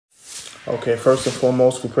Okay, first and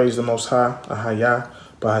foremost, we praise the Most High, Ahaya,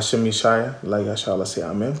 Bahashim Yeshaya, like YAHSHALLA, say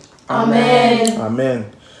Amen. Amen.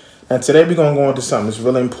 Amen. And today we're going to go into something that's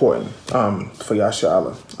really important for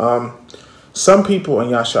YAHSHALLA. Some people in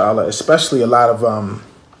YAHSHALLA, especially a lot of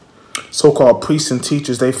so-called priests and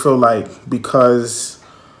teachers, they feel like because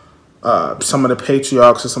some of the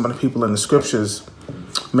patriarchs or some of the people in the scriptures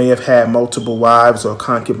may have had multiple wives or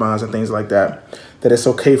concubines and things like that, that it's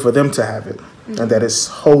okay for them to have it, and that it's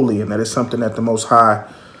holy, and that it's something that the Most High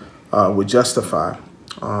would justify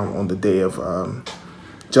on the day of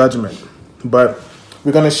judgment. But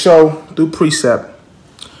we're going to show through precept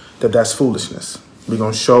that that's foolishness. We're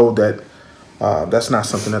going to show that that's not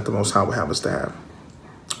something that the Most High would have us to have.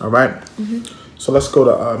 All right? So let's go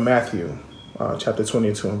to Matthew chapter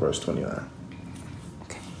 22 and verse 29.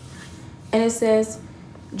 Okay. And it says,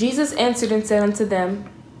 Jesus answered and said unto them,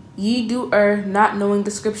 Ye do err, not knowing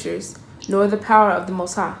the scriptures, nor the power of the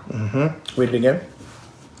Most High. Read it again.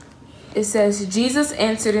 It says, Jesus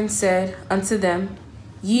answered and said unto them,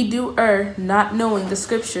 Ye do err, not knowing the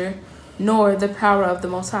scripture, nor the power of the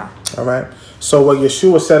Most High. All right. So what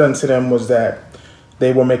Yeshua said unto them was that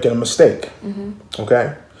they were making a mistake.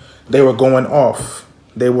 Okay. They were going off.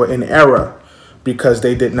 They were in error because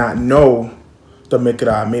they did not know the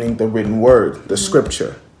Mikdah, meaning the written word, the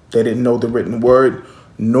scripture. They didn't know the written word,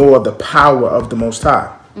 nor the power of the Most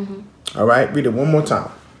High. All right. Read it one more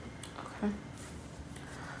time.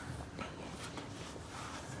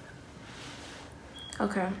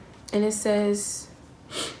 Okay. And it says,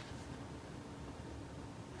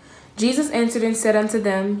 Jesus answered and said unto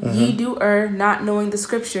them, Ye do err, not knowing the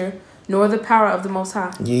scripture, nor the power of the Most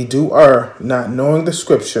High. Ye do err, not knowing the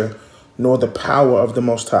scripture, nor the power of the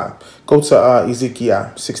Most High. Go to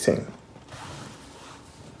Ezekiel 16.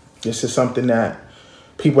 This is something that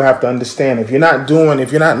people have to understand. If you're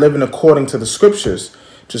not living according to the scriptures,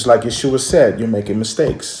 just like Yeshua said, you're making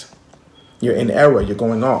mistakes. You're in error. You're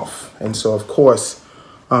going off. And so, of course,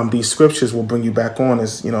 these scriptures will bring you back on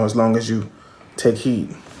as long as you take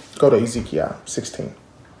heed. Go to Ezekiel 16.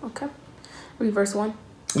 Okay. Read verse 1.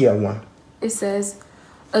 Yeah, 1. It says,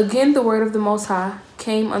 Again the word of the Most High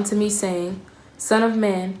came unto me, saying, Son of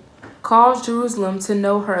man, cause Jerusalem to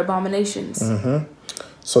know her abominations.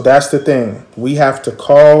 So that's the thing. We have to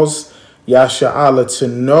cause YAHSHALLA to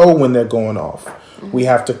know when they're going off. We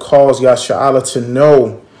have to cause YAHSHALLA to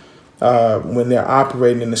know when they're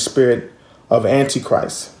operating in the spirit of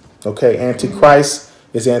Antichrist. Okay, Antichrist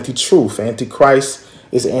is anti-truth. Antichrist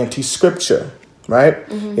is anti-scripture, right?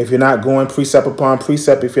 If you're not going precept upon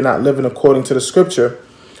precept, if you're not living according to the scripture,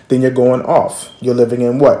 then you're going off. You're living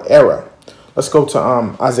in what? Error. Let's go to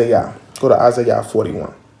Isaiah. Go to Isaiah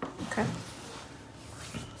 41. Okay.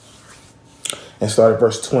 And start at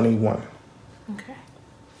verse 21. Okay.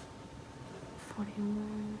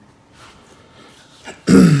 41.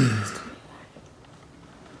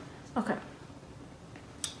 Okay.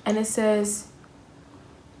 And it says,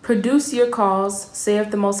 Produce your cause, saith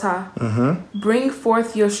the Most High. Bring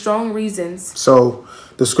forth your strong reasons. So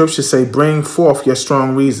the scriptures say, bring forth your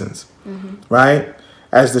strong reasons, right?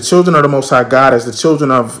 As the children of the Most High God, as the children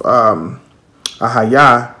of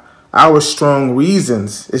Ahaya, our strong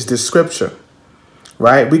reasons is this scripture,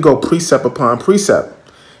 right? We go precept upon precept.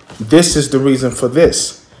 This is the reason for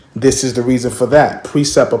this. This is the reason for that.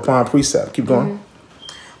 Precept upon precept. Keep going.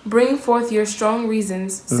 Bring forth your strong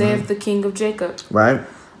reasons, saith the King of Jacob. Right?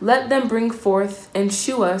 Let them bring forth and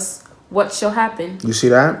shew us what shall happen. You see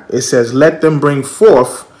that? It says, let them bring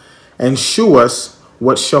forth and shew us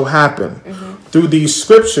what shall happen. Through these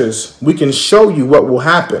scriptures, we can show you what will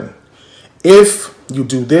happen if you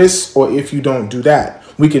do this or if you don't do that.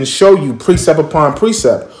 We can show you precept upon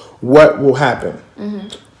precept what will happen.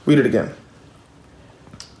 Read it again.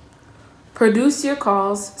 Produce your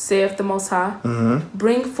cause, saith the Most High.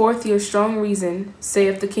 Bring forth your strong reason,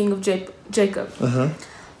 saith the King of Jacob.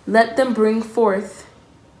 Let them bring them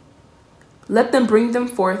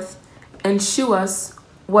forth, and shew us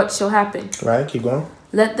what shall happen. Right, keep going.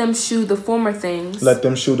 Let them shew the former things. Let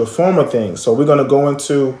them shew the former things. So we're going to go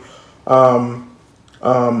into a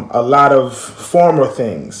lot of former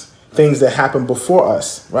things that happened before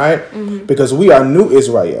us, right? Because we are new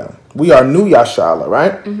Israel. We are new YAHSHALLA,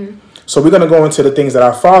 right? So we're going to go into the things that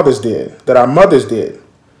our fathers did, that our mothers did,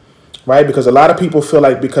 right? Because a lot of people feel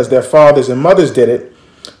like because their fathers and mothers did it,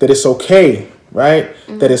 that it's okay, right?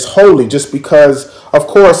 That it's holy just because, of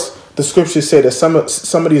course, the scriptures say that some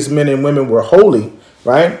of these men and women were holy,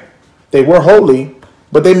 right? They were holy,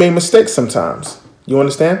 but they made mistakes sometimes. You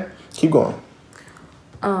understand? Keep going.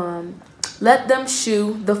 Let them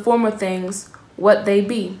shew the former things what they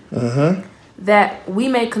be. that we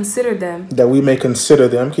may consider them. That we may consider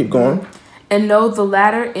them. Keep going. And know the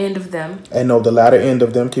latter end of them. And know the latter end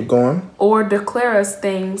of them. Keep going. Or declare us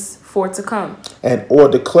things for to come. And or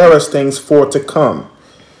declare us things for to come.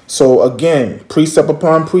 So again, precept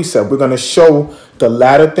upon precept, we're going to show the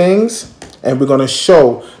latter things, and we're going to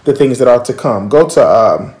show the things that are to come. Go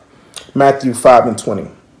to Matthew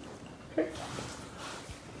 5:20.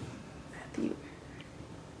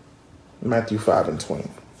 Matthew 5:20.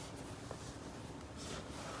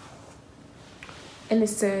 And it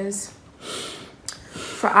says,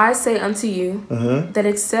 for I say unto you, that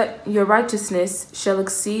except your righteousness shall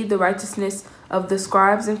exceed the righteousness of the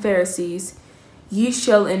scribes and Pharisees, ye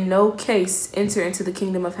shall in no case enter into the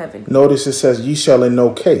kingdom of heaven. Notice it says, ye shall in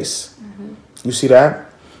no case. You see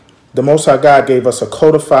that? The Most High God gave us a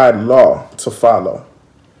codified law to follow.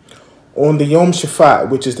 On the Yom Shaphat,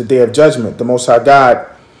 which is the day of judgment, the Most High God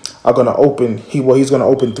are going to open, he's going to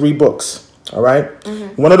open 3 books. All right?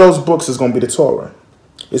 One of those books is going to be the Torah.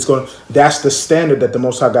 That's the standard that the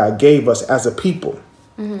Most High God gave us as a people,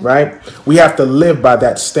 right? We have to live by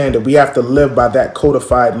that standard. We have to live by that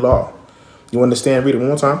codified law. You understand? Read it one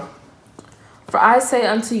more time. For I say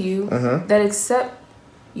unto you that except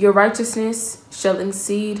your righteousness shall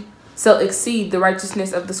exceed the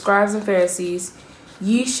righteousness of the scribes and Pharisees,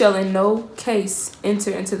 ye shall in no case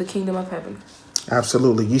enter into the kingdom of heaven.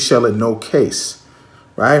 Absolutely. Ye shall in no case,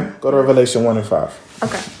 right? Go to Revelation 1:5.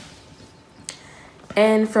 Okay.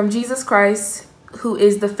 And from Jesus Christ, who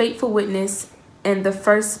is the faithful witness and the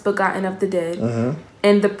first begotten of the dead,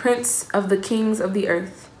 and the prince of the kings of the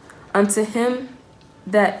earth, unto him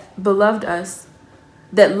that loved us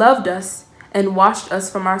and washed us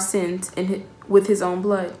from our sins with his own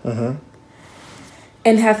blood,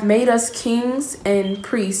 and hath made us kings and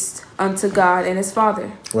priests unto God and his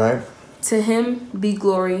Father. Right. To him be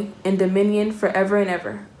glory and dominion forever and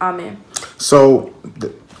ever. Amen. So,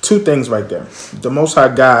 2 things right there. The Most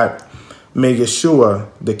High God made Yeshua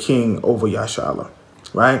the king over YAHSHALLA,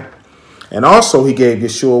 right? And also he gave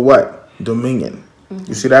Yeshua what? Dominion.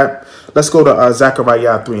 You see that? Let's go to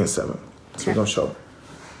Zechariah 3:7. So we're going to show.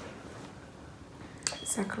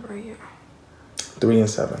 Zechariah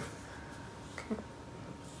 3:7.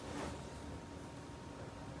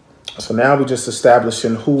 So now we're just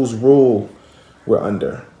establishing whose rule we're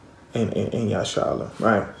under in YAHSHALLA,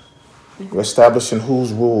 right? We're establishing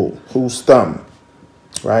whose rule, whose thumb,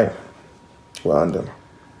 right? We're under.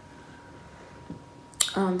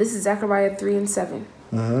 This is Zechariah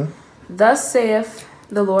 3:7. Thus saith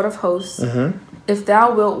the Lord of hosts, if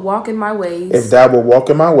thou wilt walk in my ways, if thou wilt walk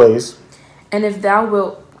in my ways, and if thou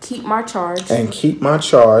wilt keep my charge, and keep my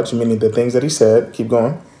charge, meaning the things that he said, keep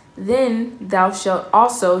going, then thou shalt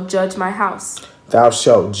also judge my house. Thou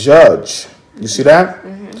shalt judge. You see that?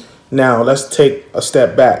 Now let's take a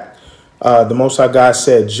step back. The Most High God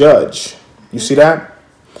said judge. You see that?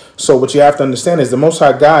 So what you have to understand is the Most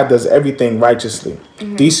High God does everything righteously,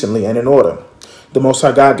 decently, and in order. The Most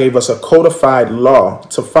High God gave us a codified law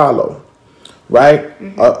to follow, right?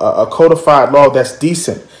 A codified law that's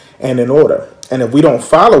decent and in order. And if we don't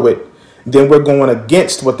follow it, then we're going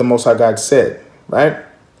against what the Most High God said, right?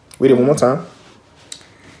 Read it one more time.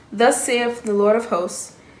 Thus saith the Lord of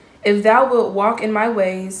hosts, if thou wilt walk in my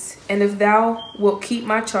ways, and if thou wilt keep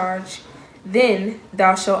my charge, then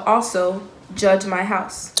thou shalt also judge my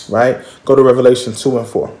house. Right? Go to Revelation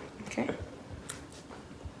 2:4. Okay.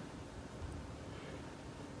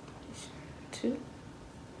 2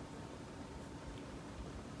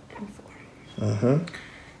 and 4.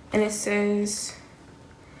 And it says,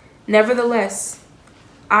 nevertheless,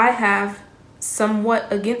 I have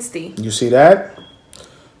somewhat against thee. You see that?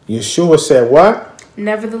 Yeshua said what?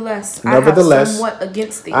 Nevertheless, I have somewhat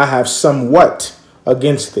against thee. I have somewhat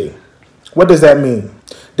against thee. What does that mean?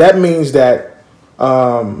 That means that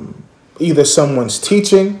either someone's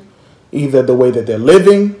teaching, either the way that they're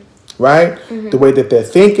living, right? The way that they're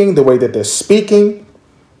thinking, the way that they're speaking,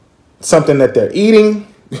 something that they're eating,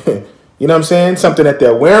 you know what I'm saying? Something that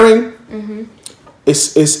they're wearing.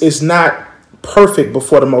 It's not perfect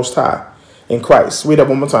before the Most High in Christ. Read that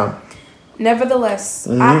one more time. Nevertheless,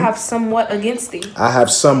 I have somewhat against thee. I have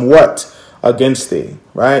somewhat against thee,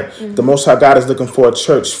 right? The Most High God is looking for a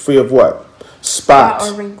church free of what? Spot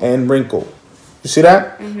and wrinkle. You see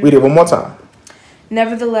that? Read it one more time.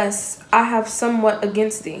 Nevertheless, I have somewhat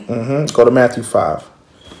against thee. Go to Matthew 5.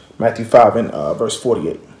 Matthew 5 and verse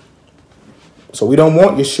 48. So we don't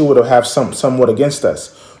want Yeshua to have somewhat against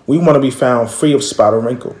us. We want to be found free of spot or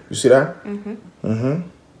wrinkle. You see that?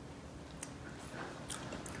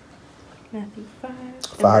 Matthew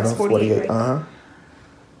 5 and 48. Right?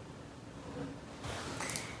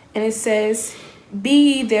 And it says, Be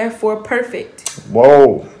ye therefore perfect.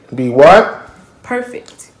 Whoa. Be what?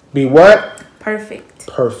 Perfect. Be what? Perfect.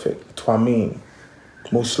 Perfect. Twamin.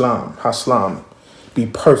 Muslim. Haslam. Be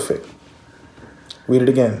perfect. Read it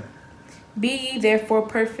again. Be ye therefore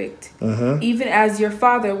perfect, even as your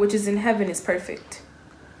Father which is in heaven is perfect.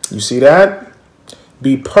 You see that?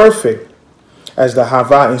 Be perfect as the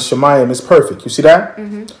Hava in Shemayim is perfect. You see that?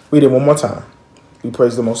 Read it one more time. We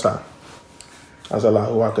praise the Most High. As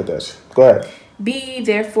Allahu Akadesh. Go ahead. Be ye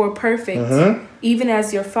therefore perfect, even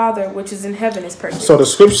as your Father which is in heaven is perfect. So the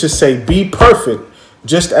scriptures say, be perfect,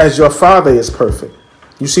 just as your Father is perfect.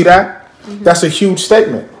 You see that? That's a huge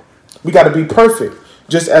statement. We got to be perfect,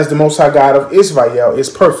 just as the Most High God of Israel is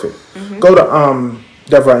perfect. Go to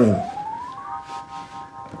Devarim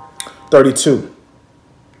 32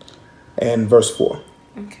 and verse 4.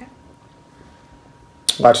 Okay.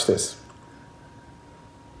 Watch this.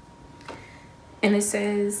 And it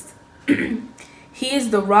says, He is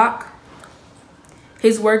the rock.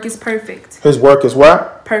 His work is perfect. His work is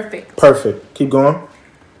what? Perfect. Perfect. Keep going.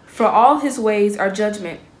 For all his ways are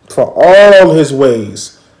judgment. For all his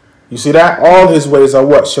ways. You see that? All his ways are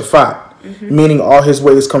what? Shaphat. Meaning all his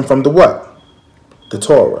ways come from the what? The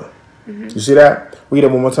Torah. You see that? Read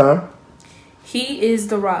it one more time. He is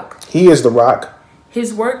the rock. He is the rock.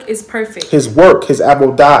 His work is perfect. His work, his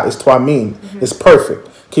abodah is twamin. Is perfect.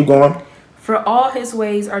 Keep going. For all his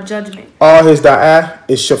ways are judgment. All his da'ah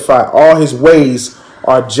is shafat. All his ways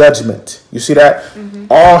are judgment. You see that?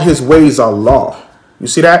 All his ways are law. You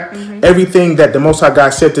see that? Everything that the Most High God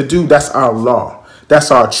said to do, that's our law. That's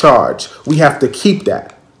our charge. We have to keep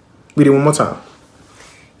that. Read it one more time.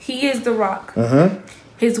 He is the rock.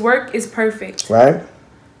 His work is perfect. Right?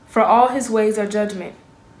 For all his ways are judgment.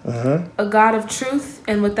 A God of truth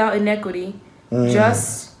and without iniquity.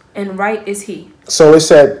 Just and right is he. So it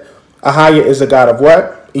said, Ahaya is a God of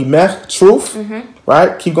what? Imech, truth.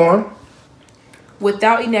 Right? Keep going.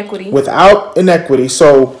 Without inequity. Without inequity.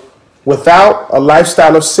 So without a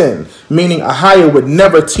lifestyle of sin. Meaning Ahaya would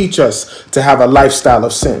never teach us to have a lifestyle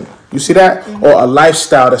of sin. You see that? Or a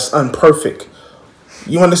lifestyle that's unperfect.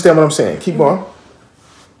 You understand what I'm saying? Keep going.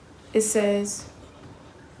 It says,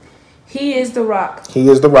 He is the rock. He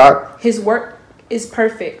is the rock. His work is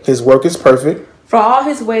perfect. His work is perfect. For all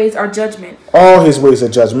his ways are judgment. All his ways are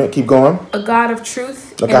judgment. Keep going. A God of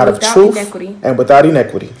truth. A God of truth and without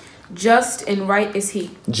iniquity. Just and right is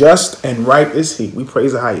he. Just and right is he. We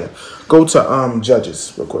praise Ahaya. Go to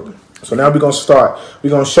Judges real quick. So now we're going to start. We're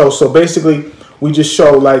going to show. So basically, we just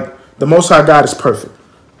show like the Most High God is perfect.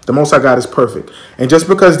 The Most High God is perfect. And just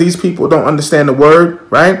because these people don't understand the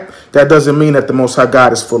word, right, that doesn't mean that the Most High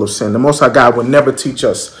God is full of sin. The Most High God will never teach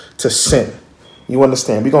us to sin. You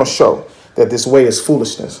understand? We're going to show that this way is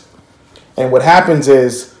foolishness. And what happens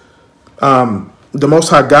is the Most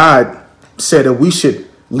High God said that we should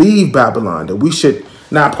leave Babylon, that we should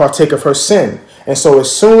not partake of her sin. And so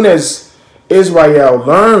as soon as Israel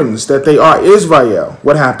learns that they are Israel,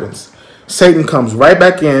 what happens? Satan comes right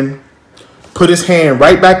back in, put his hand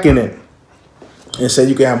right back in it, and said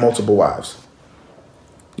you can have multiple wives.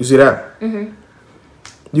 You see that? You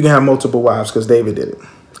can have multiple wives because David did it,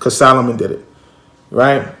 because Solomon did it,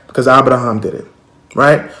 right? Because Abraham did it,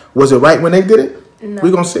 right? Was it right when they did it? No.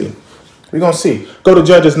 We're going to see. We're going to see. Go to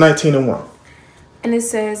Judges 19 and 1. And it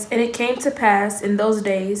says, And it came to pass in those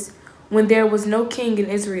days when there was no king in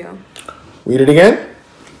Israel. Read it again.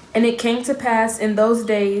 And it came to pass in those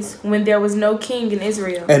days when there was no king in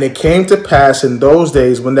Israel. And it came to pass in those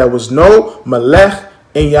days when there was no Melech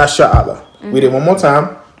in YAHSHALLA. Read it one more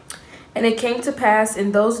time. And it came to pass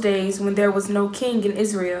in those days when there was no king in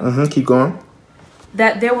Israel. Keep going.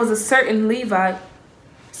 That there was a certain Levite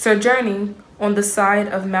sojourning on the side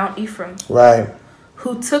of Mount Ephraim. Right.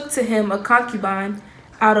 Who took to him a concubine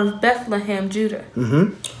out of Bethlehem, Judah.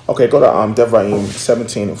 Okay, go to Devarim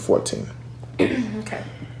 17 and 14. Okay.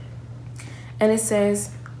 And it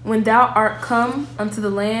says, When thou art come unto the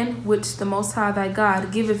land which the Most High thy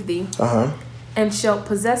God giveth thee, and shalt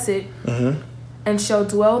possess it, and shall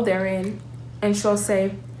dwell therein, and shall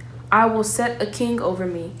say, I will set a king over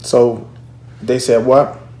me. So they said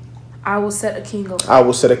what? I will set a king over me. I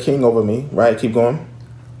will set a king over me. Right, keep going.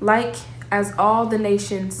 Like as all the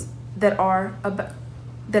nations that are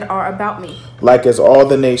about me. Like as all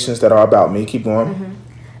the nations that are about me. Keep going.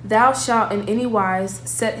 Thou shalt in any wise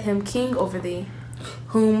set him king over thee,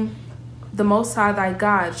 whom the Most High thy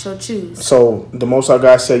God shall choose. So the Most High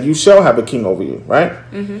God said, you shall have a king over you, right?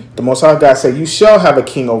 The Most High God said, you shall have a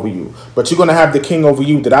king over you, but you're going to have the king over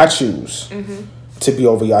you that I choose to be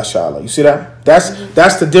over YAHSHALLA. You see that? That's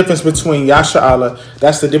the difference between YAHSHALLA.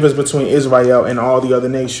 That's the difference between Israel and all the other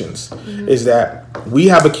nations, is that we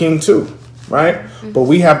have a king too. right? But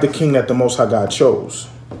we have the king that the Most High God chose.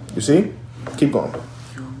 You see? Keep going.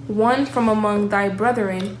 One from among thy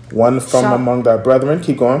brethren. One from among thy brethren.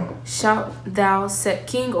 Keep going. Shalt thou set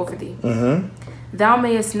king over thee. Mm-hmm. Thou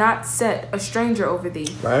mayest not set a stranger over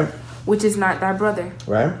thee. Right. Which is not thy brother.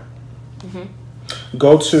 Right. Mm-hmm.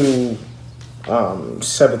 Go to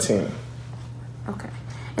 17. Okay.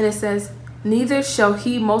 And it says, neither shall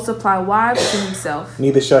he multiply wives to himself.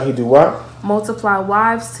 Neither shall he do what? Multiply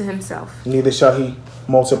wives to himself. Neither shall he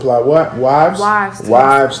multiply what? Wives?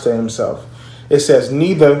 Wives to himself. It says,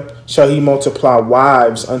 neither shall he multiply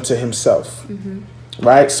wives unto himself. Mm-hmm.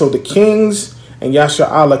 Right? So the kings and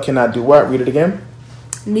YAHSHALLA cannot do what? Read it again.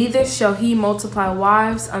 Neither shall he multiply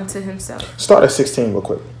wives unto himself. Start at 16 real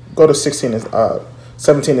quick. Go to 17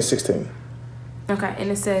 and 16. Okay,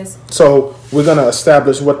 and it says... So we're going to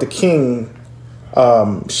establish what the king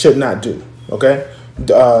should not do. Okay?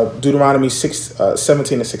 Deuteronomy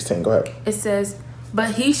 17 and 16. Go ahead. It says...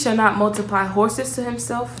 But he shall not multiply horses to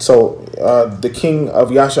himself. So the king of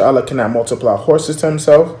YAHSHALLA cannot multiply horses to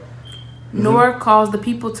himself. Nor cause the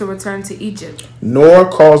people to return to Egypt. Nor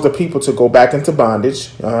cause the people to go back into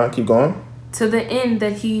bondage. Keep going. To the end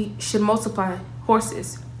that he should multiply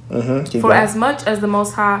horses. Keep For going. as much as the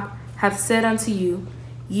Most High hath said unto you,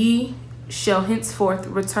 ye shall henceforth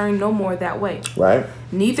return no more that way. Right.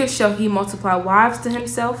 Neither shall he multiply wives to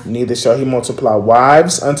himself. Neither shall he multiply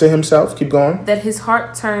wives unto himself. Keep going. That his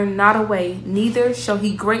heart turn not away. Neither shall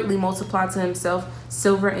he greatly multiply to himself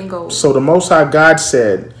silver and gold. So the Most High God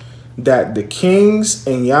said that the kings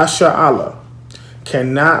in YAHSHALLA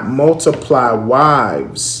cannot multiply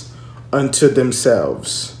wives unto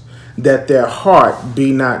themselves, that their heart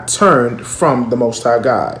be not turned from the Most High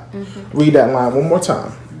God. Read that line one more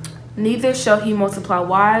time. Neither shall he multiply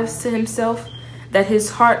wives to himself, that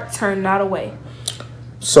his heart turn not away.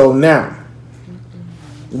 So now,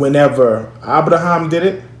 whenever Abraham did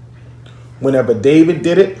it, whenever David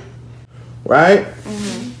did it, right?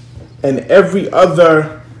 And every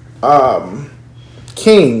other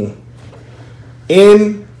king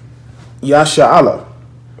in YAHSHALLA,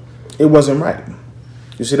 it wasn't right.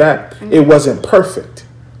 You see that? It wasn't perfect.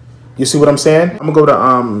 You see what I'm saying? I'm going to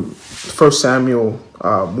go to 1 Samuel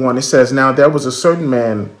 1. It says, now there was a certain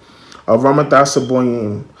man of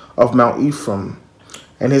Ramathasaboyim of Mount Ephraim,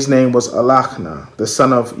 and his name was Elachna, the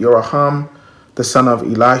son of Yoraham, the son of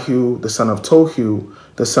Elihu, the son of Tohu,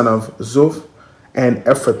 the son of Zuph, and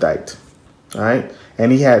Ephrathite. All right?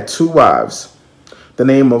 And he had 2 wives. The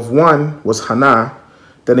name of one was Hannah.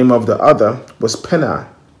 The name of the other was Peninnah.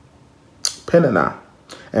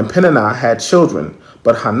 And Peninnah had children,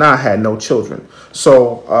 but Hannah had no children.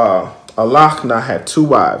 So Elachna had 2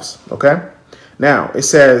 wives. Okay? Now, it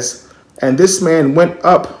says, and this man went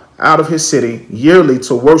up out of his city yearly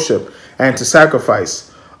to worship and to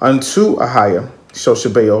sacrifice unto Ahiah,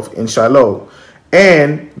 Shoshabeoth in Shiloh.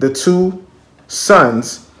 And the 2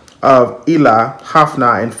 sons of Eli,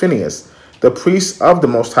 Hophni, and Phinehas, the priests of the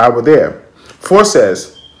Most High, were there. 4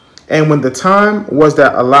 says, and when the time was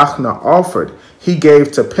that Elachna offered, he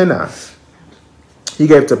gave to Peninnah,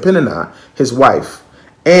 his wife,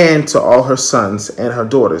 and to all her sons and her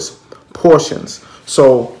daughters portions.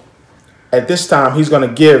 So at this time, he's going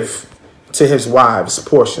to give to his wives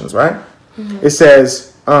portions, right? It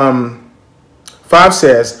says, 5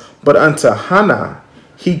 says, but unto Hannah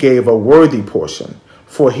he gave a worthy portion,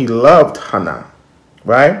 for he loved Hannah,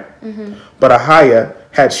 right? But Ahiah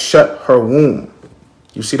had shut her womb.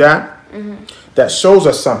 You see that? That shows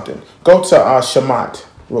us something. Go to Shemot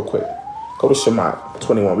real quick. Go to Shemot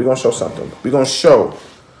 21. We're going to show something. We're going to show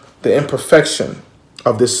the imperfection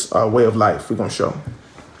of this way of life. We're going to show.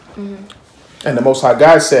 And the Most High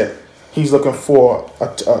God said he's looking for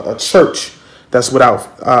a church that's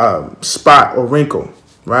without spot or wrinkle,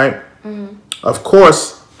 right? Of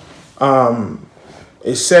course,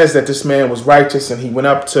 it says that this man was righteous and he went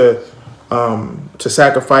up to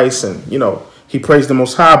sacrifice and, you know, he praised the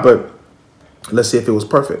Most High, but let's see if it was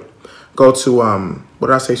perfect. Go to, what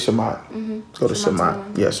did I say, Shemot? Go to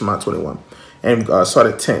Shemot. Yeah, Shemot 21. And start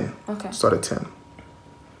at 10. Okay. Start at 10.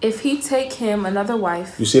 If he take him another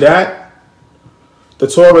wife. You see that? The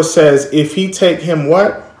Torah says, if he take him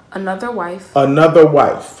what? Another wife. Another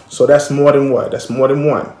wife. So that's more than what? That's more than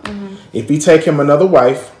one. If he take him another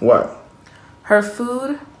wife, what? Her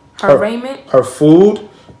food, her raiment. Her food,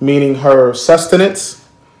 meaning her sustenance.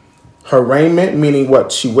 Her raiment, meaning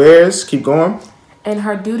what she wears. Keep going. And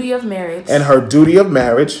her duty of marriage. And her duty of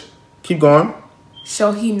marriage. Keep going.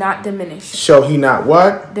 Shall he not diminish? Shall he not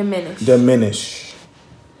what? Diminish. Diminish.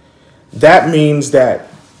 That means that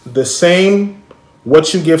the same,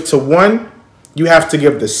 what you give to one, you have to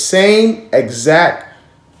give the same exact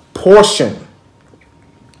portion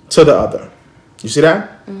to the other. You see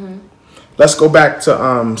that? Mm-hmm. Let's go back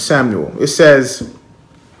to Samuel. It says,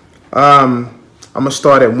 I'm going to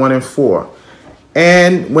start at 1 and 4.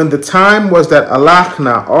 And when the time was that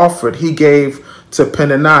Elkanah offered, he gave to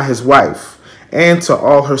Peninnah his wife, and to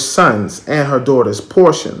all her sons and her daughters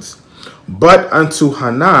portions. But unto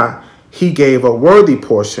Hannah he gave a worthy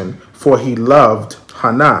portion, for he loved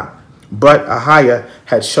Hannah. But Ahiah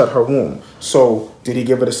had shut her womb. So did he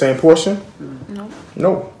give her the same portion? No.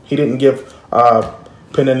 No, he didn't give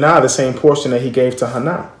Peninnah the same portion that he gave to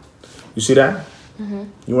Hannah. You see that? Mm-hmm.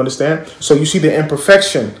 You understand? So you see the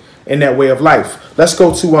imperfection in that way of life. Let's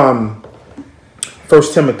go to 1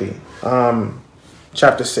 Timothy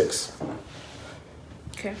chapter 6.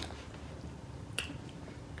 Okay.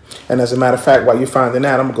 And as a matter of fact, while you're finding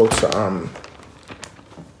that, I'm going to go to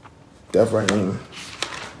Devarim.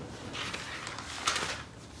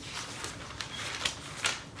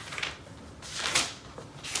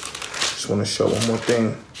 Just want to show one more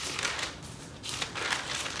thing.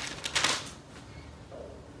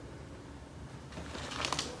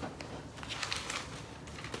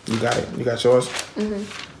 You got it? You got yours?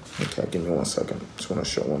 Mm-hmm. Okay, give me 1 second. Just want to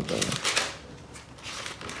show one thing.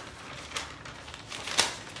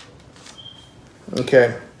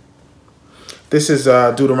 Okay. This is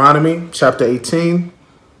Deuteronomy chapter 18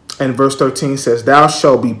 and verse 13 says, "Thou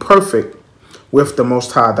shalt be perfect with the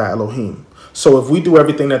Most High thy Elohim." So if we do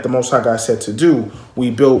everything that the Most High God said to do,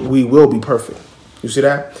 we will be perfect. You see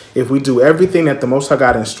that? If we do everything that the Most High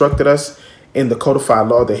God instructed us in the codified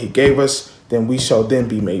law that he gave us, then we shall then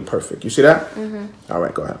be made perfect. You see that? Mm-hmm. All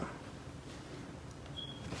right, go ahead.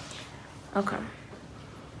 Okay.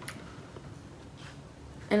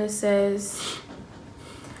 And it says,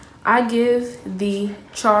 I give thee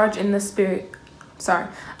charge in the spirit. Sorry.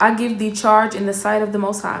 I give thee charge in the sight of the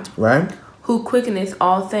Most High. Right. Who quickeneth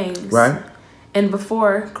all things. Right. And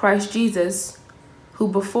before Christ Jesus, who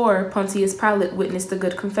before Pontius Pilate witnessed a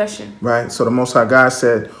good confession. Right. So the Most High God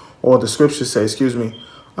said, or the scriptures say,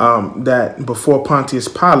 that before Pontius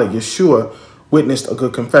Pilate, Yeshua witnessed a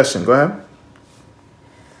good confession. Go ahead.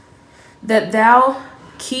 That thou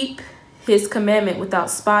keep his commandment without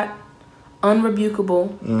spot,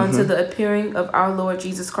 unrebukable, unto the appearing of our Lord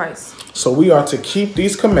Jesus Christ. So we are to keep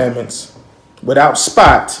these commandments without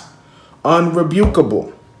spot,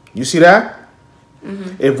 unrebukable. You see that?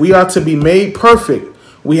 Mm-hmm. If we are to be made perfect,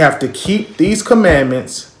 we have to keep these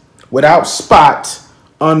commandments without spot,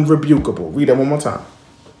 unrebukable. Read that one more time.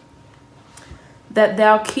 That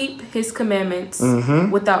thou keep his commandments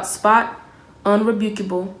without spot,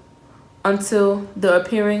 unrebukable, until the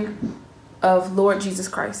appearing of Lord Jesus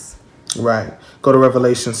Christ. Right. Go to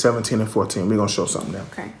Revelation 17 and 14. We're going to show something there.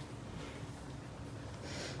 Okay.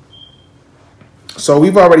 So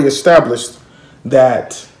we've already established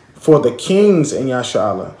that for the kings in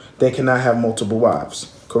YAHSHALLA, they cannot have multiple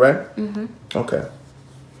wives. Correct? Mm-hmm. Okay.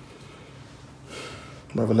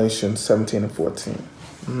 Revelation 17 and 14.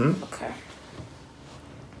 Mm-hmm. Okay.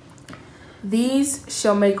 These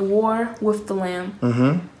shall make war with the Lamb,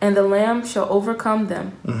 and the Lamb shall overcome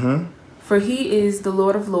them. Mm-hmm. For he is the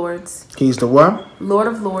Lord of Lords. He's the what? Lord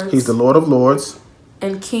of Lords. He's the Lord of Lords.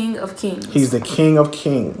 And King of Kings. He's the King of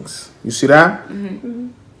Kings. You see that? Mm-hmm.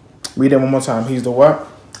 Read it one more time. He's the what?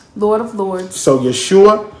 Lord of Lords. So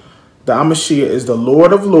Yeshua, the Amashiach, is the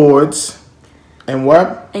Lord of Lords. And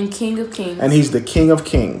what? And King of Kings. And he's the King of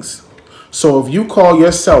Kings. So if you call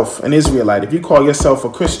yourself an Israelite, if you call yourself a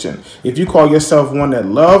Christian, if you call yourself one that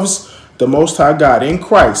loves the Most High God in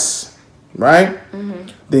Christ, right? Mm-hmm.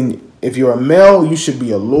 Then if you're a male, you should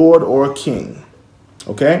be a lord or a king.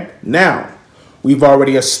 Okay? Now, we've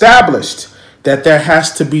already established that there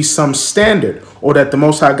has to be some standard, or that the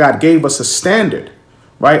Most High God gave us a standard,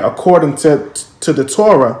 right? According to the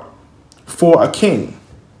Torah for a king.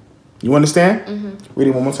 You understand? Mm-hmm. Read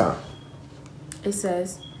it one more time. It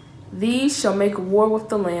says, these shall make war with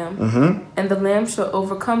the Lamb, and the Lamb shall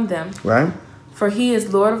overcome them. Right. For he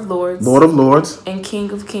is Lord of Lords. Lord of Lords. And King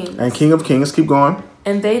of Kings. And King of Kings. Keep going.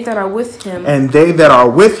 And they that are with him. And they that are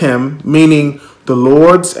with him, meaning the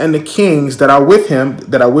lords and the kings that are with him,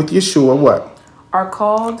 that are with Yeshua, what? Are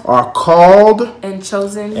called. Are called. And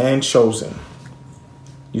chosen. And chosen.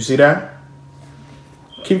 You see that?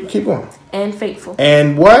 Keep going. And faithful.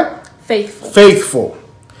 And what? Faithful. Faithful.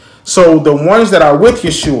 So the ones that are with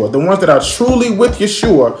Yeshua, the ones that are truly with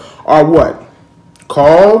Yeshua are what?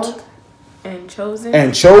 Called. And chosen.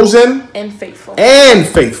 And chosen. And faithful. And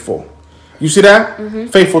faithful. You see that? Mm-hmm.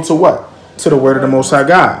 Faithful to what? To the word of the Most High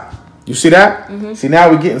God. You see that? Mm-hmm. See, now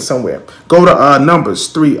we're getting somewhere. Go to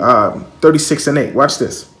Numbers 36 and 8. Watch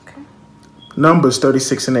this. Okay. Numbers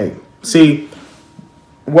 36 and 8. See,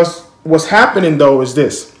 what's happening though is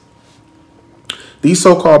this. These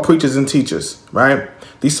so-called preachers and teachers, right?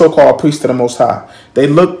 These so-called priests to the Most High, they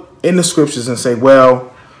look in the scriptures and say,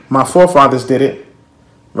 well, my forefathers did it,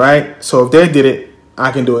 right? So if they did it,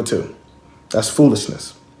 I can do it too. That's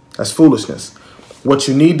foolishness. That's foolishness. What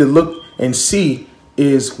you need to look and see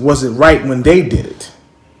is, was it right when they did it?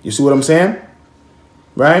 You see what I'm saying?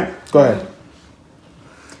 Right? Go ahead.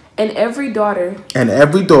 And every daughter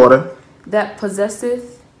that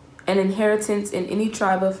possesseth an inheritance in any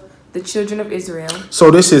tribe of the children of Israel.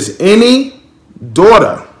 So this is any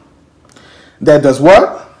daughter that does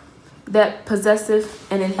what? That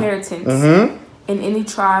possesseth an inheritance in any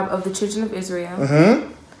tribe of the children of Israel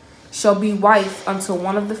shall be wife unto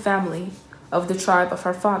one of the family of the tribe of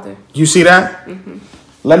her father. You see that?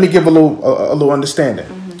 Let me give a little understanding.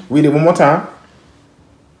 Read it one more time.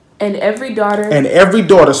 And every daughter. And every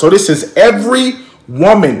daughter. So this is every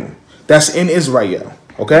woman that's in Israel.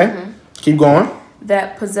 Okay? Keep going.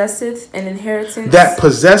 That possesseth an inheritance. That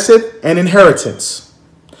possesseth an inheritance.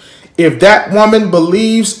 If that woman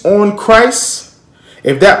believes on Christ,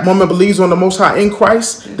 if that woman believes on the Most High in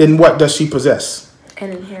Christ, then what does she possess?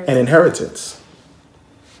 An inheritance. An inheritance.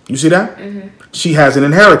 You see that? She has an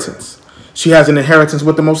inheritance. She has an inheritance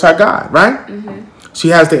with the Most High God, right? She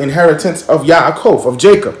has the inheritance of Yaakov, of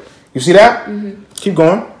Jacob. You see that? Keep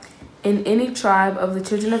going. In any tribe of the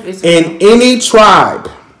children of Israel. In any tribe.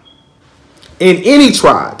 In any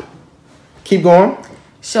tribe. Keep going.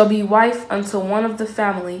 Shall be wife unto one of the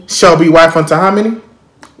family. Shall be wife unto how many?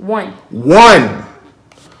 One. One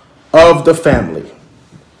of the family.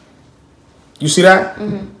 You see that?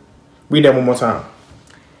 Read that one more time.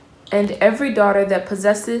 And every daughter that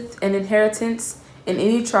possesseth an inheritance in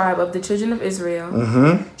any tribe of the children of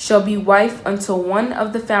Israel shall be wife unto one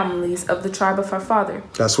of the families of the tribe of her father.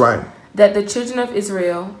 That's right. That the children of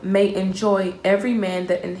Israel may enjoy every man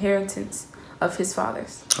that inheritance of his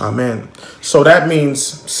fathers. Amen. So that means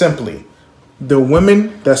simply, the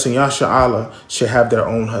women that's in YAHSHALLA should have their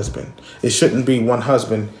own husband. It shouldn't be one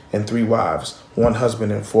husband and 3 wives, one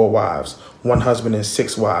husband and 4 wives, one husband and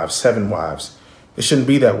 6 wives, 7 wives. It shouldn't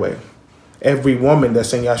be that way. Every woman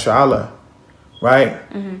that's in YAHSHALLA, right,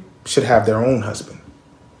 should have their own husband.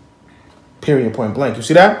 Period, point blank. You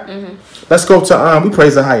see that? Let's go to, we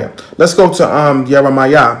praise the higher. Let's go to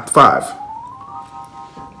Jeremiah 5.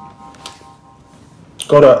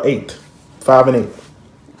 Go to 8. 5 and 8.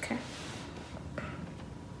 Okay.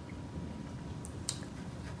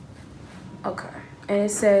 Okay. And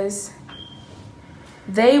it says,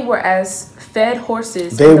 they were as fed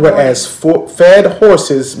horses. They were as fed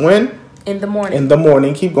horses when? In the morning. In the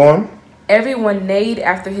morning. Keep going. Everyone neighed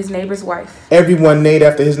after his neighbor's wife. Everyone neighed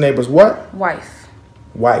after his neighbor's what? Wife.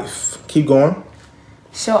 Wife. Keep going.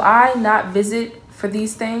 Shall I not visit for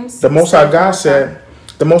these things? The Most High God said,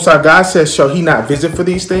 shall he not visit for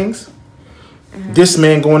these things? This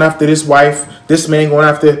man going after this wife, this man going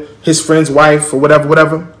after his friend's wife or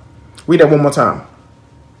whatever. Read that one more time.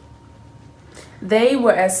 They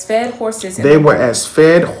were as fed horses in the morning. They were as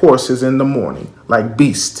fed horses in the morning, like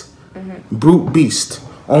beast, brute beast.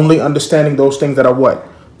 Only understanding those things that are what?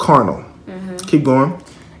 Carnal. Keep going.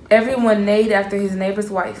 Everyone neighed after his neighbor's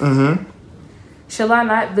wife. Shall I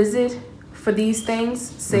not visit for these things,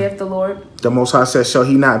 saith the Lord? The Most High says, shall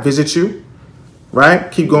he not visit you?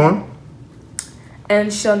 Right? Keep going.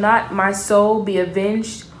 And shall not my soul be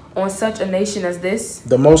avenged on such a nation as this?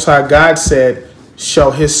 The Most High God said,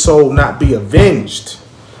 shall his soul not be avenged?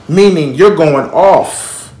 Meaning you're going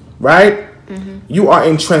off, right? You are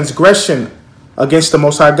in transgression against the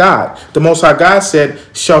Most High God. The Most High God said,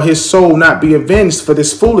 shall his soul not be avenged for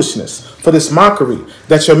this foolishness, for this mockery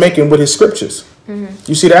that you're making with his scriptures?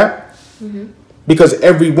 You see that? Because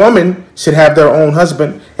every woman should have their own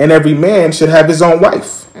husband and every man should have his own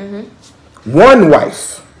wife. One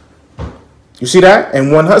wife. You see that?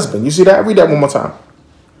 And one husband. You see that? Read that one more time.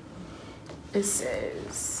 It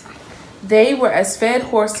says, they were as fed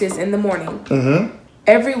horses in the morning.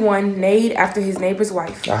 Everyone neighed after his neighbor's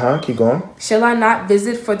wife. Keep going. Shall I not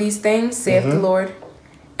visit for these things, saith the Lord?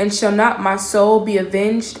 And shall not my soul be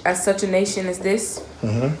avenged at such a nation as this?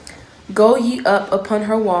 Go ye up upon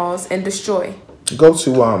her walls and destroy. Go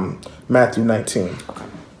to Matthew 19. Okay.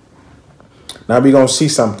 Now we're going to see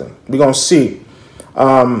something. We're going to see.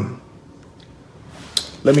 Let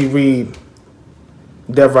me read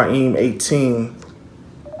Devarim 18.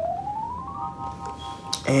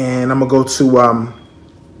 And I'm going to go to...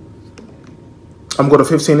 I'm going to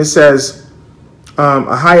 15. It says,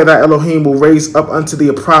 Ahia thy Elohim will raise up unto thee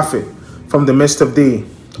a prophet from the midst of thee,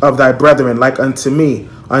 of thy brethren, like unto me.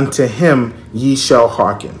 Unto him ye shall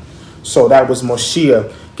hearken. So that was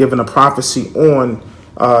Moshiach giving a prophecy on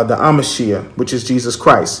the Amashiach, which is Jesus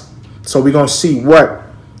Christ. So we're going to see what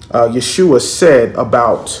Yeshua said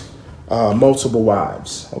about multiple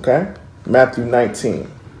wives. Okay? Matthew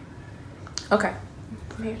 19. Okay.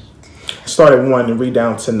 Start at 1 and read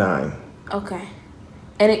down to 9. Okay.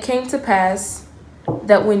 And it came to pass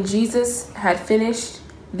that when Jesus had finished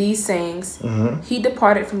these sayings, he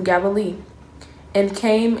departed from Galilee and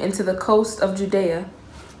came into the coast of Judea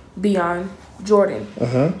beyond Jordan.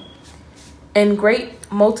 And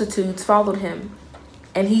great multitudes followed him,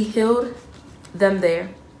 and he healed them there.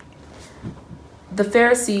 The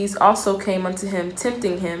Pharisees also came unto him,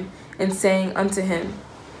 tempting him, and saying unto him,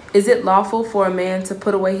 Is it lawful for a man to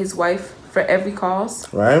put away his wife for every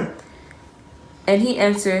cause? Right. And he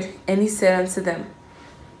answered, and he said unto them,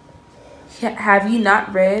 Have ye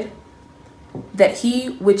not read that he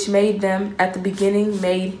which made them at the beginning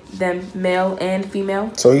made them male and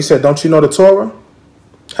female? So he said, don't you know the Torah?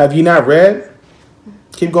 Have you not read?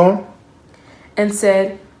 Keep going. And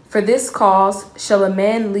said, For this cause shall a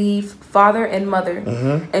man leave father and mother,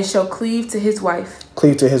 and shall cleave to his wife.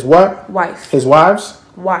 Cleave to his what? Wife. His wives?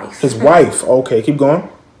 Wife. His wife. Okay, keep going.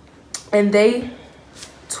 And they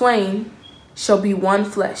twain shall be one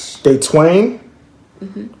flesh. They twain?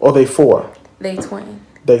 Or they four? They twain.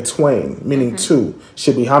 They twain, meaning two.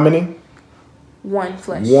 Should be how many? One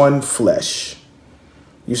flesh. One flesh.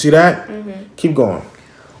 You see that? Keep going.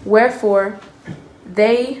 Wherefore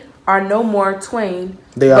they are no more twain.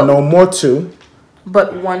 They are no more two.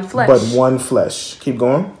 But one flesh. But one flesh. Keep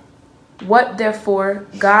going. What therefore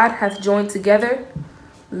God hath joined together,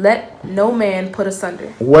 let no man put asunder.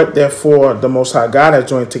 What therefore the Most High God has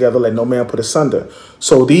joined together, let no man put asunder.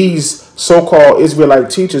 So these so-called Israelite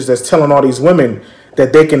teachers that's telling all these women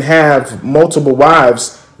that they can have multiple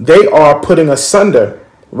wives, they are putting asunder,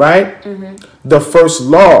 right? The first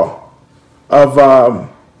law of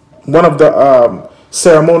one of the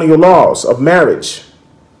ceremonial laws of marriage.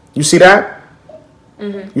 You see that?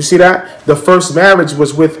 You see that? The first marriage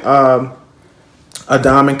was with Adam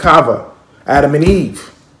and Chava, Adam and Eve,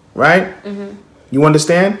 right? You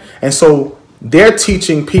understand? And so they're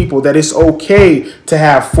teaching people that it's okay to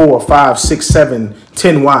have 4, 5, 6, 7,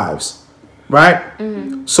 10 wives. Right?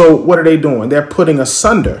 So what are they doing? They're putting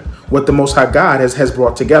asunder what the Most High God has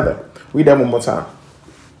brought together. Read that one more time.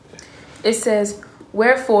 It says,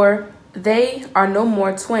 Wherefore they are no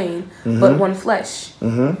more twain, but one flesh.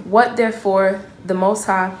 What therefore the Most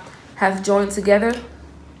High hath joined together,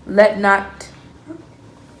 let not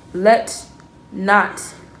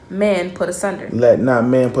man put asunder. Let not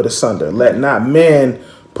man put asunder. Let not man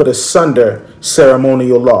put asunder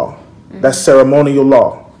ceremonial law. That's ceremonial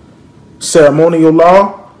law. Ceremonial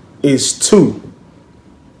law is two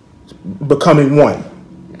becoming one.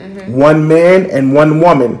 One man and one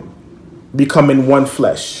woman becoming one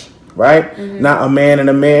flesh, right? Not a man and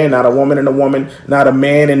a man, not a woman and a woman, not a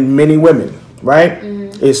man and many women, right?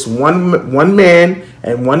 It's one man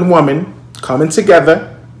and one woman coming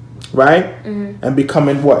together, right? And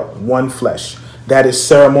becoming what? One flesh. That is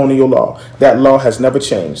ceremonial law. That law has never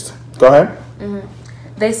changed. Go ahead.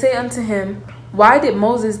 They say unto him, Why did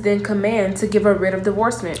Moses then command to give a writ of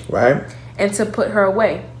divorcement? Right. And to put her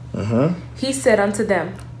away? He said unto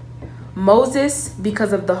them, Moses,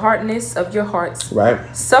 because of the hardness of your hearts,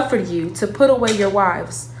 right, suffered you to put away your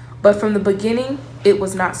wives, but from the beginning it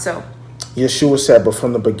was not so. Yeshua said, but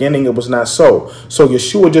from the beginning it was not so. So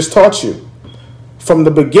Yeshua just taught you. From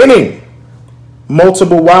the beginning,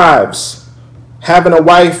 multiple wives, having a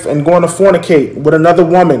wife and going to fornicate with another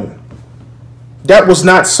woman, that was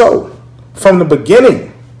not so. From the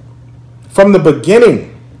beginning. From the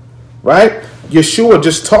beginning. Right? Yeshua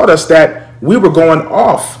just taught us that we were going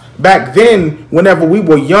off. Back then, whenever we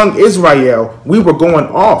were young Israel, we were going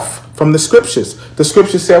off from the scriptures. The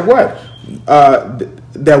scriptures said what?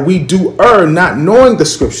 That we do err not knowing the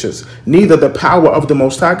scriptures, neither the power of the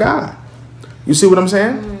Most High God. You see what I'm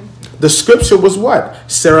saying? The scripture was what?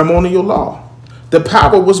 Ceremonial law. The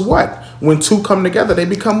power was what? When two come together, they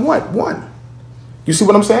become what? One. You see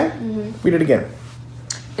what I'm saying? Read it again.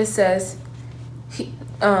 It says,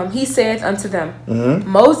 he saith unto them,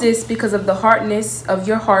 Moses, because of the hardness of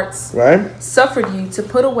your hearts, right, suffered you to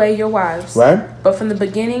put away your wives. Right. But from the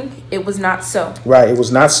beginning it was not so. Right. It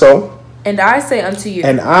was not so. And I say unto you.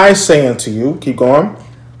 And I say unto you, keep going.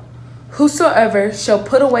 Whosoever shall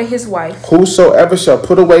put away his wife. Whosoever shall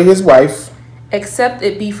put away his wife. Except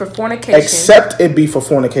it be for fornication. Except it be for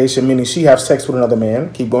fornication, meaning she have sex with another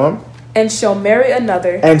man. Keep going. And shall marry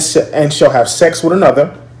another. And shall have sex with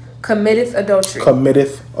another. Committeth adultery.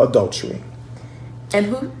 Committeth adultery. And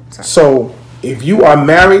who? Sorry. So if you are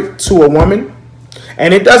married to a woman,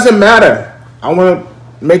 and it doesn't matter. I want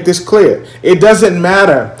to make this clear. It doesn't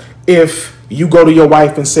matter if you go to your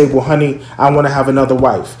wife and say, well, honey, I want to have another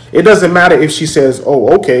wife. It doesn't matter if she says,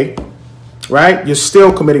 oh, okay, right? You're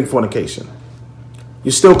still committing fornication.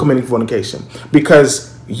 You're still committing fornication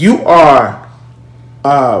because you are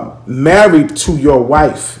married to your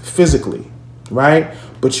wife physically, right?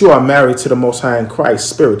 But you are married to the Most High in Christ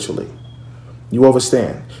spiritually. You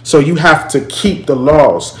understand? So you have to keep the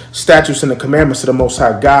laws, statutes, and the commandments of the Most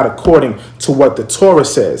High God according to what the Torah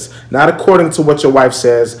says, not according to what your wife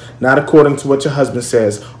says, not according to what your husband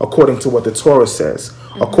says, according to what the Torah says,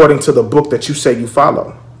 according to the book that you say you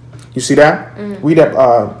follow. You see that? Read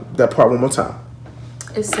that part one more time.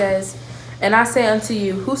 It says, and I say unto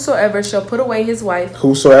you, whosoever shall put away his wife,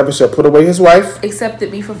 except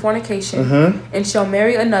it be for fornication, and shall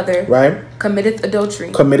marry another, right, committeth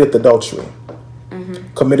adultery. Committeth adultery.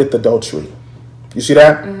 Committeth adultery. You see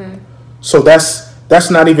that? So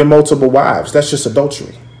that's not even multiple wives. That's just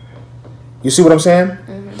adultery. You see what I'm saying?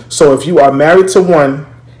 So if you are married to one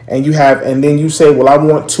and then you say, well, I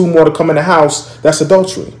want two more to come in the house, that's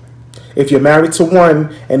adultery. If you're married to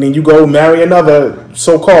one and then you go marry another,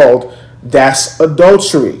 so-called, that's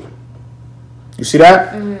adultery. You see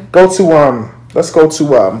that? Let's go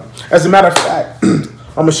to, as a matter of fact,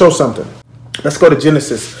 I'm going to show something. Let's go to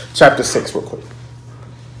Genesis chapter 6 real quick.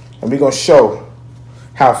 And we're going to show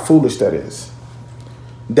how foolish that is.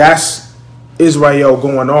 That's Israel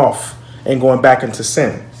going off and going back into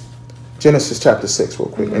sin. Genesis chapter 6 real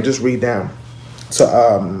quick. And just read down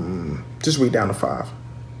to 5.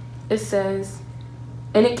 It says,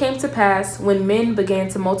 and it came to pass when men began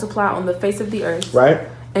to multiply on the face of the earth, right,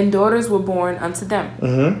 and daughters were born unto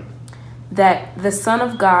them, that the Son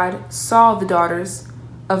of God saw the daughters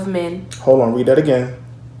of men. Hold on, read that again.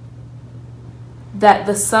 That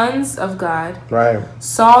the sons of God, right,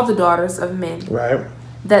 saw the daughters of men, right,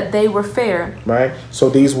 that they were fair, right. So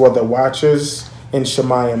these were the watchers in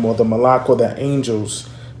Shemayim, or the Malak, or the angels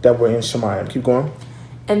that were in Shemayim. Keep going.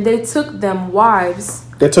 And they took them wives.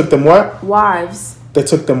 They took them what? Wives. They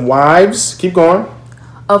took them wives. Keep going.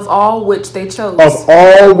 Of all which they chose. Of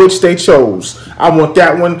all which they chose. I want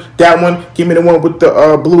that one. That one. Give me the one with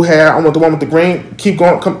the blue hair. I want the one with the green. Keep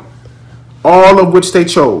going. Come. All of which they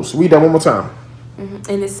chose. Read that one more time.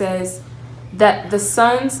 And it says that the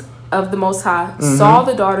sons of the Most High saw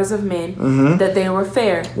the daughters of men, that they were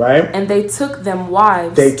fair. Right. And they took them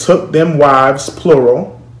wives. They took them wives,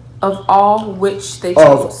 plural. Of all which they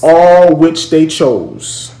chose. Of all which they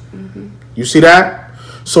chose. You see that?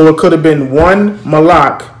 So it could have been one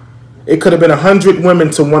Malak. It could have been 100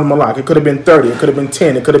 women to one Malak. It could have been 30. It could have been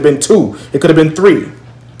 10. It could have been 2. It could have been 3.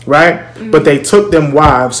 Right? But they took them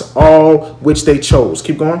wives, all which they chose.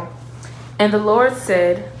 Keep going. And the Lord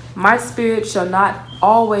said, my spirit shall not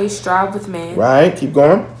always strive with man. Right? Keep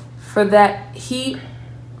going. For that he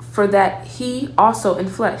also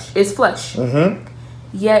is flesh.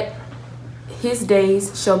 Yet his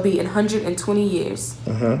days shall be 120 years.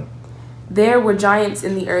 There were giants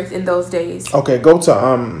in the earth in those days. Okay, go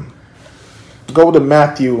to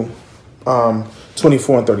Matthew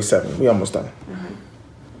 24 and 37. We almost done.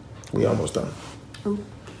 We almost done.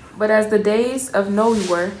 But as the days of Noah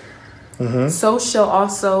were, so shall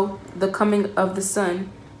also the coming of the Son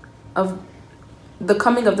of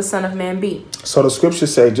Man be. So the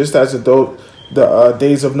scriptures say, just as the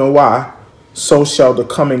days of Noah, so shall the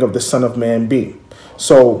coming of the Son of Man be.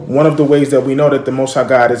 So one of the ways that we know that the Most High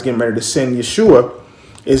God is getting ready to send Yeshua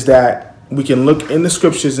is that we can look in the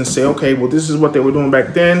scriptures and say, okay, well, this is what they were doing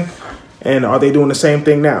back then, and are they doing the same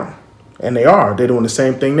thing now? And they are. They're doing the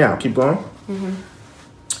same thing now. Keep going.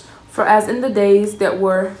 For as in the days that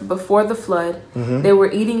were before the flood, they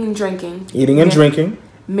were eating and drinking.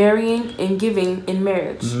 Marrying and giving in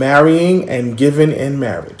marriage. Marrying and giving in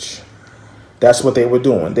marriage. That's what they were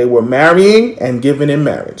doing. They were marrying and giving in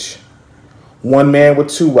marriage. One man with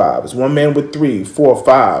 2 wives. One man with 3, 4,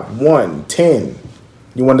 5, 1, 10.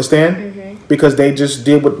 You understand? Because they just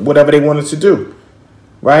did whatever they wanted to do.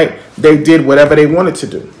 Right? They did whatever they wanted to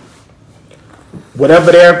do.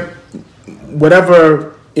 Whatever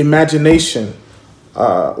imagination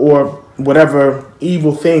or whatever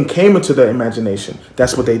evil thing came into their imagination,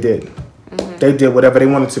 that's what they did. They did whatever they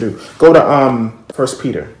wanted to do. Go to 1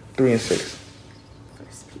 Peter 3 and 6.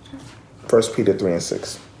 1 Peter 3 and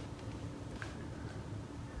 6.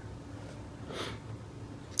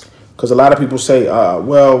 Because a lot of people say,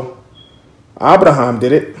 well, Abraham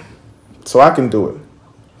did it, so I can do it.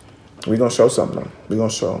 We're going to show something. We're going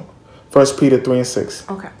to show 1 Peter 3 and 6.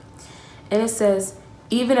 Okay. And it says,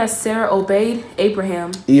 even as Sarah obeyed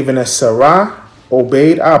Abraham. Even as Sarah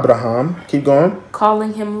obeyed Abraham. Keep going.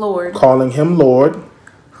 Calling him Lord. Calling him Lord.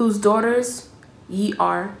 Whose daughters ye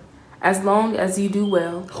are, as long as ye do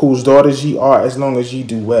well. Whose daughters ye are, as long as ye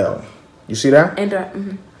do well. You see that? And are,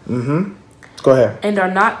 Go ahead. and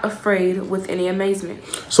are not afraid with any amazement.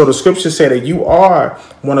 So the scriptures say that you are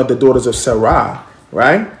one of the daughters of Sarah,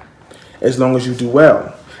 right? As long as you do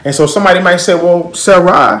well. And so somebody might say, well,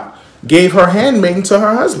 Sarah gave her handmaiden to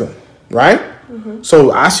her husband, right?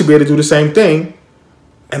 So I should be able to do the same thing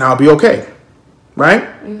and I'll be okay, right?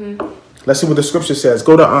 Let's see what the scripture says.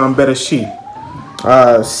 Go to Bereshit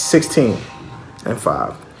 16 and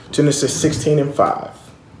 5. Genesis 16 and 5.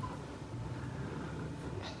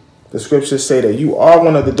 The scriptures say that you are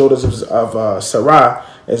one of the daughters of Sarah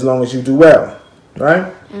as long as you do well,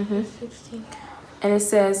 right? 16. And it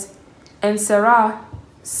says, and Sarah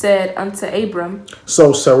said unto Abram.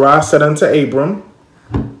 So Sarah said unto Abram,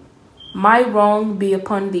 my wrong be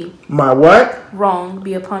upon thee. my what? Wrong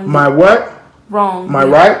be upon thee. My what? Wrong. My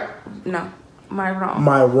right? No, my wrong.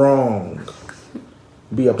 My wrong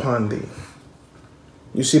be upon thee.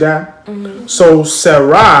 You see that? So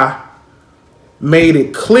Sarah made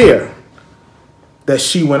it clear that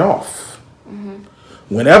she went off.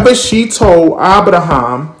 Whenever she told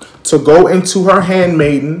Abraham to go into her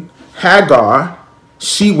handmaiden Hagar,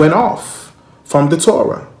 she went off from the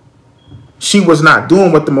Torah. She was not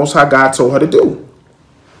doing what the Most High God told her to do,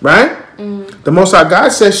 right? The Most High God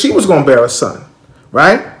said she was going to bear a son,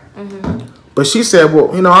 right? But she said,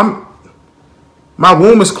 well, you know, my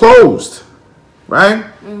womb is closed, right?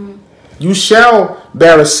 You shall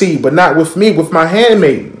bear a seed, but not with me, with my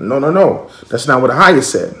handmaiden. No, no, no. That's not what the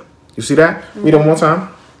highest said. You see that? Read it one more time.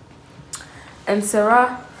 And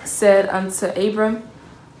Sarah said unto Abram,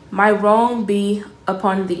 my wrong be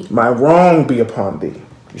upon thee. My wrong be upon thee.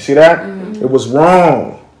 You see that? It was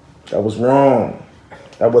wrong. That was wrong.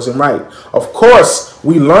 That wasn't right. Of course,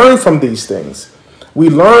 we learn from these things. We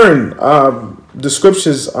learn the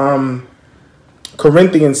scriptures.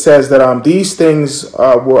 Corinthians says that these things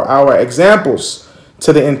were our examples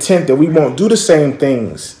to the intent that we won't do the same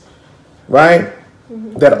things, right?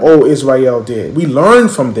 That old Israel did. We learn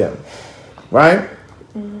from them, right?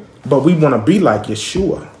 But we want to be like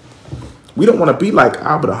Yeshua. We don't want to be like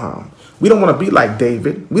Abraham. We don't want to be like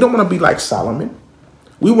David. We don't want to be like Solomon.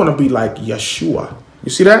 We want to be like Yeshua.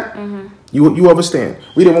 You see that? You understand?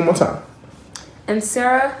 Read it one more time. And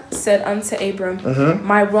Sarah said unto Abram,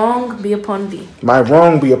 my wrong be upon thee. My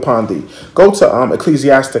wrong be upon thee. Go to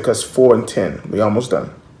Ecclesiasticus 4 and 10. We almost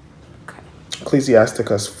done. Okay.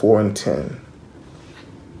 Ecclesiasticus 4 and 10.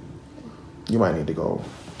 You might need to go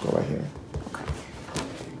right here. Okay.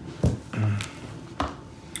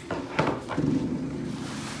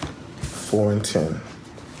 4 and 10.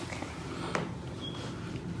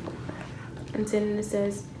 And then it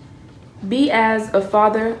says, be as a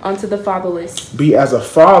father unto the fatherless. Be as a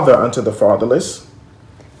father unto the fatherless.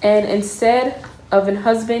 And instead of an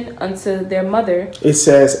husband unto their mother. It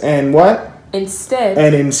says, and what? Instead.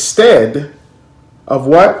 And instead of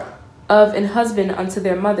what? Of an husband unto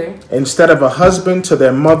their mother. Instead of a husband to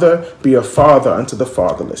their mother, be a father unto the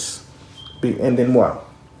fatherless. And then what?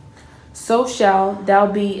 So shall thou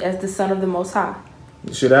be as the son of the Most High.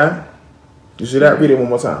 You see that? You see that? Read it one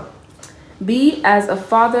more time. Be as a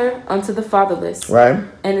father unto the fatherless. Right.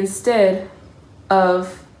 And instead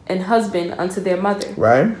of an husband unto their mother.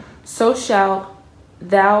 Right. So shall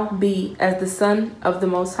thou be as the son of the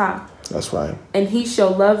Most High. That's right. And he shall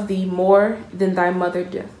love thee more than thy mother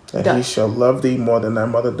doth. And he shall love thee more than thy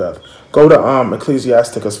mother doth. Go to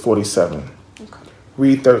Ecclesiasticus 47. Okay.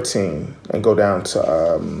 Read 13 and go down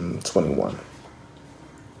to 21.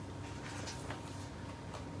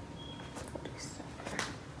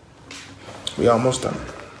 We almost done.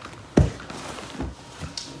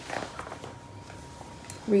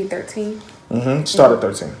 Read 13. Start at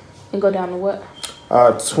 13. And go down to what?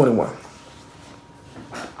 21.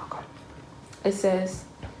 Okay. It says,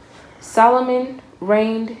 Solomon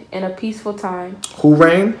reigned in a peaceful time. Who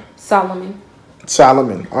reigned? Solomon.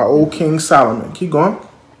 Solomon, our old King Solomon. Keep going.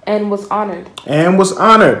 And was honored. And was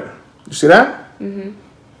honored. You see that?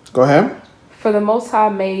 Go ahead. For the Most High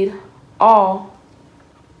made all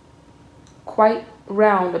quite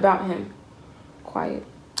round about him. Quiet.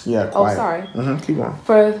 Yeah, quiet. Oh, sorry. Keep going.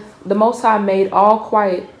 For the Most High made all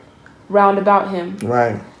quiet round about him.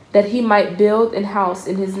 Right. That he might build an house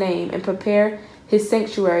in his name and prepare his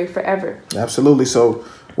sanctuary forever. Absolutely. So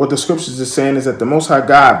what the scriptures is saying is that the Most High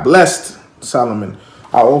God blessed Solomon.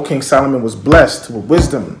 Our old King Solomon was blessed with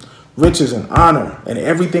wisdom, riches, and honor, and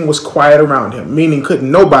everything was quiet around him, meaning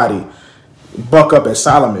couldn't nobody buck up at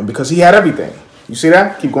Solomon because he had everything. You see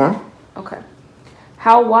that? Keep going. Okay.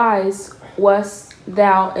 How wise wast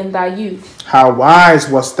thou in thy youth? How wise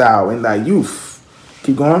wast thou in thy youth?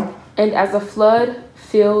 Keep going. And as a flood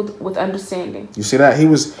filled with understanding. You see that?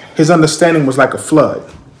 His understanding was like a flood.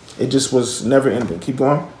 It just was never ending. Keep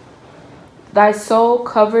going. Thy soul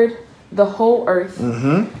covered the whole earth,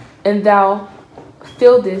 Mm-hmm. and thou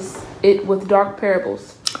filledest it with dark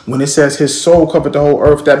parables. When it says his soul covered the whole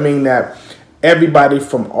earth, that means that everybody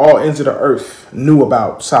from all ends of the earth knew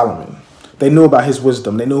about Solomon. They knew about his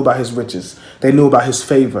wisdom. They knew about his riches. They knew about his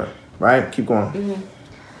favor. Right? Keep going. Mm-hmm.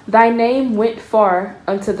 Thy name went far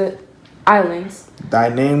unto the islands. Thy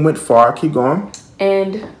name went far. Keep going.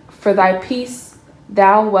 And for thy peace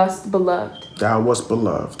thou wast beloved. Thou wast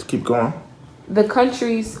beloved. Keep going. The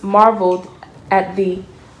countries marveled at thee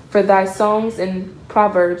for thy songs and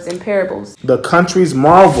proverbs and parables. The countries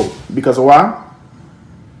marveled because of why?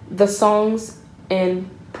 The songs and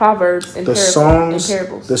proverbs and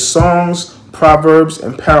parables. The songs, proverbs,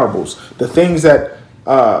 and parables. The things that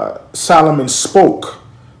Solomon spoke.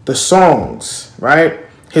 The songs, right?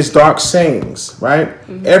 His dark sayings, right?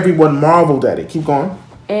 Mm-hmm. Everyone marveled at it. Keep going.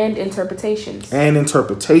 And interpretations. And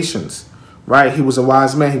interpretations. Right? He was a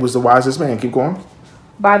wise man. He was the wisest man. Keep going.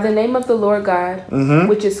 By the name of the Lord God, mm-hmm.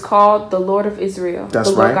 which is called the Lord of Israel. That's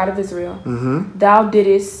the Lord right. God of Israel. Mm-hmm. Thou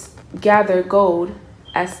didst gather gold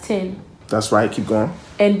as tin. That's right. Keep going.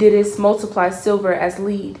 And didst multiply silver as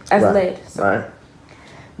lead. Lead. Right.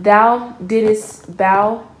 Thou didst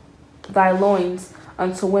bow thy loins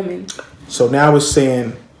unto women. So now it's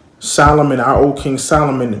saying Solomon, our old King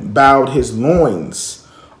Solomon, bowed his loins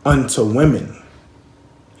unto women.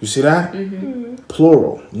 You see that? Mm-hmm.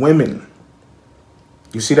 Plural, women.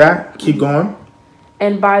 You see that? Keep going.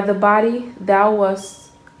 And by the body thou wast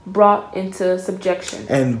brought into subjection.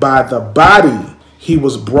 And by the body he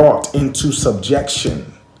was brought into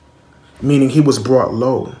subjection, meaning he was brought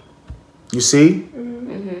low. You see?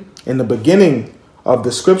 Mm-hmm. In the beginning of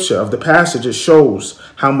the scripture, of the passage, it shows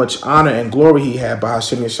how much honor and glory he had by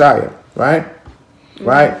Hashem Yeshaya, right? Mm-hmm.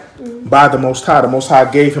 Right? Mm-hmm. By the Most High. The Most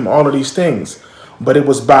High gave him all of these things. But it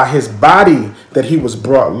was by his body that he was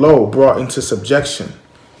brought low, brought into subjection.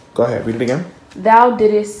 Go ahead, read it again. Thou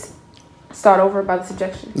didst start over by the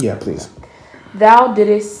subjection. Yeah, please. Thou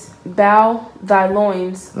didst bow thy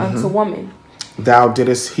loins mm-hmm. unto woman. Thou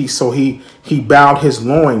didst, he bowed his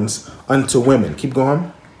loins unto women. Keep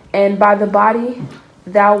going. And by the body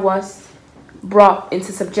thou wast brought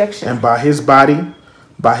into subjection. And by his body,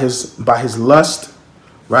 by his lust,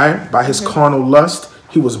 right? By his mm-hmm. carnal lust,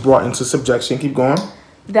 he was brought into subjection. Keep going.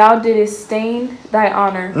 Thou didst stain thy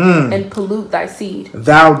honor and pollute thy seed.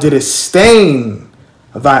 Thou didst stain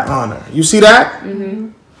thy honor. You see that? Mm-hmm.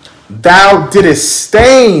 Thou didst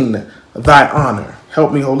stain thy honor.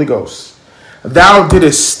 Help me, Holy Ghost. Thou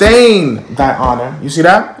didst stain thy honor. You see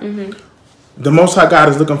that? Mm-hmm. The Most High God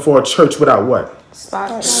is looking for a church without what?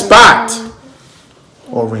 Spot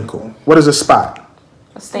or wrinkle. What is a spot?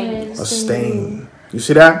 A stain. A stain. You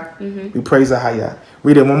see that? Mm-hmm. We praise the Hayah.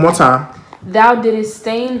 Read it one more time. Thou didst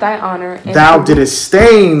stain thy honor. Thou didst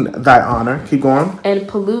stain thy honor. Keep going. And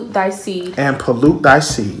pollute thy seed. And pollute thy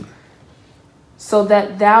seed. So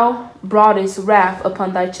that thou broughtest wrath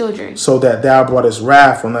upon thy children. So that thou broughtest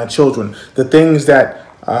wrath on thy children. The things that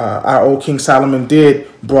our old King Solomon did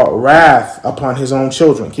brought wrath upon his own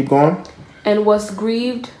children. Keep going. And was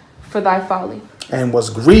grieved for thy folly. And was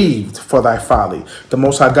grieved for thy folly. The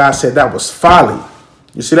Most High God said that was folly.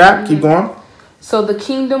 You see that? Mm-hmm. Keep going. So the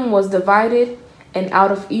kingdom was divided, and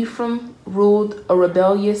out of Ephraim ruled a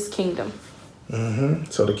rebellious kingdom. Mm-hmm.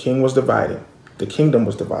 So the king was divided. The kingdom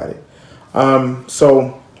was divided.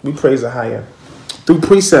 So we praise the Hayah. Through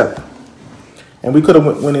precept, and we could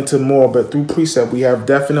have went into more, but through precept, we have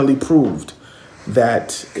definitely proved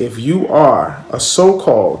that if you are a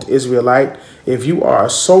so-called Israelite, if you are a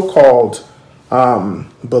so-called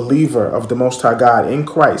believer of the Most High God in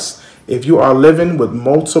Christ, if you are living with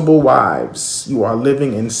multiple wives, you are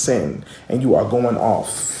living in sin and you are going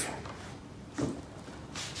off.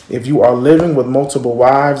 If you are living with multiple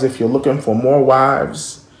wives, if you're looking for more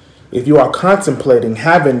wives, if you are contemplating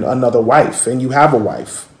having another wife and you have a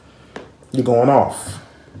wife, you're going off.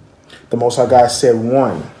 The Most High God said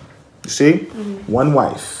one. You see? Mm-hmm. One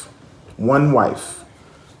wife. One wife.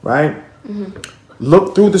 Right? Mm-hmm.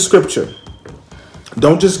 Look through the scripture.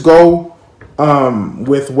 Don't just go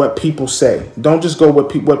with what people say. Don't just go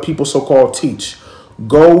with what people so-called teach.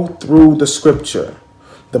 Go through the scripture.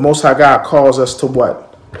 The Most High God calls us to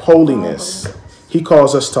what? Holiness. He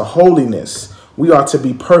calls us to holiness. We are to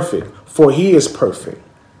be perfect, for he is perfect.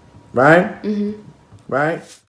 Right? Mm-hmm. Right?